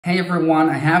Hey everyone,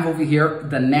 I have over here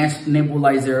the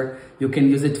Nebulizer. You can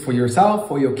use it for yourself,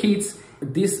 for your kids.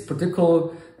 This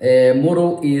particular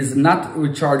model is not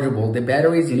rechargeable. The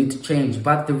batteries you need to change,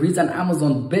 but there is an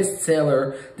Amazon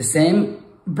bestseller, the same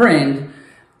brand,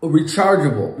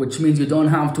 rechargeable, which means you don't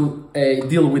have to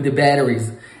deal with the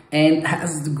batteries, and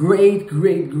has great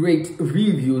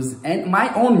reviews. And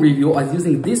my own review, I was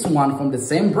using this one from the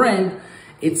same brand.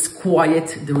 It's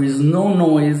quiet, there is no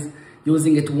noise.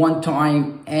 Using it one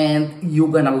time and you're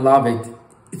gonna love it.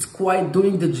 It's quite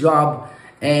doing the job,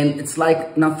 and it's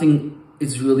like nothing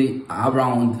is really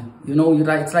around. You know,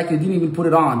 it's like you didn't even put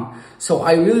it on. So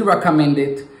I really recommend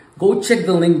it. Go check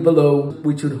the link below.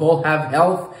 We should all have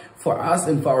health for us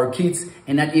and for our kids,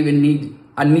 and not even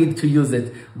need to use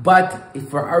it. But if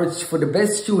for the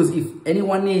best shoes, if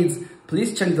anyone needs,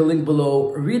 please check the link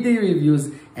below, read the reviews,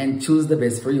 and choose the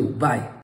best for you. Bye.